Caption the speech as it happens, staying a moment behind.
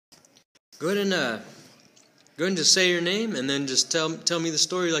Go ahead and just say your name, and then just tell me the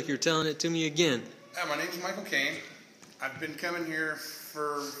story like you're telling it to me again. My name's Michael Kane. I've been coming here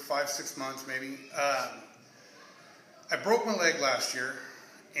for 5-6 months maybe. I broke my leg last year,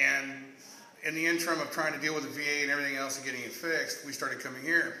 and in the interim of trying to deal with the VA and everything else and getting it fixed, we started coming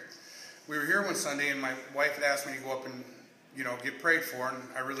here. We were here one Sunday, and my wife had asked me to go up and get prayed for, and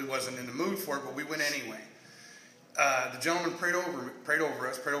I really wasn't in the mood for it, but we went anyway. The gentleman prayed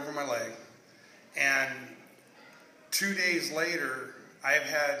over my leg, and 2 days later, I have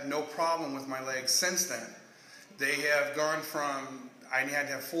had no problem with my leg since then. They have gone from I had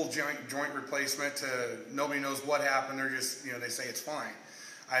to have full joint replacement to nobody knows what happened. They're just, they say it's fine.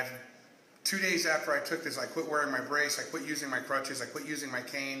 2 days after I took this, I quit wearing my brace, I quit using my crutches, I quit using my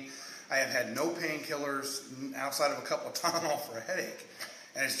cane. I have had no painkillers outside of a couple of Tylenol for a headache.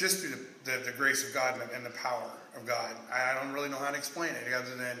 And it's just through the grace of God and the power of God. I don't really know how to explain it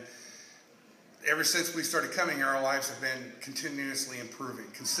other than ever since we started coming here, our lives have been continuously improving,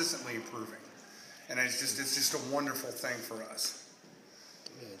 consistently improving. And it's just a wonderful thing for us.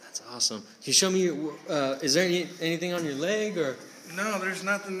 Dude, that's awesome. Can you show me is there anything on your leg or? No, there's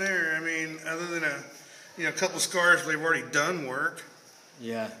nothing there. I mean, other than a couple scars, they've already done work.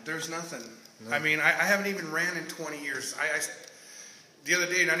 Yeah. There's nothing. No. I mean, I haven't even ran in 20 years. The other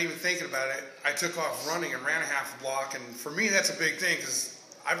day, not even thinking about it, I took off running and ran a half a block. And for me, that's a big thing because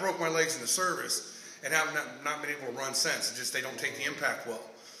I broke my legs in the service and have not been able to run since. It's just they don't take the impact well.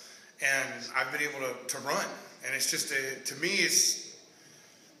 And I've been able to run. And it's just, to me, it's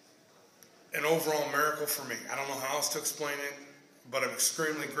an overall miracle for me. I don't know how else to explain it, but I'm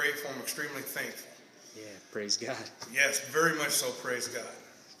extremely grateful. I'm extremely thankful. Yeah, praise God. Yes, very much so, praise God.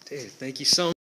 Dude, thank you so much.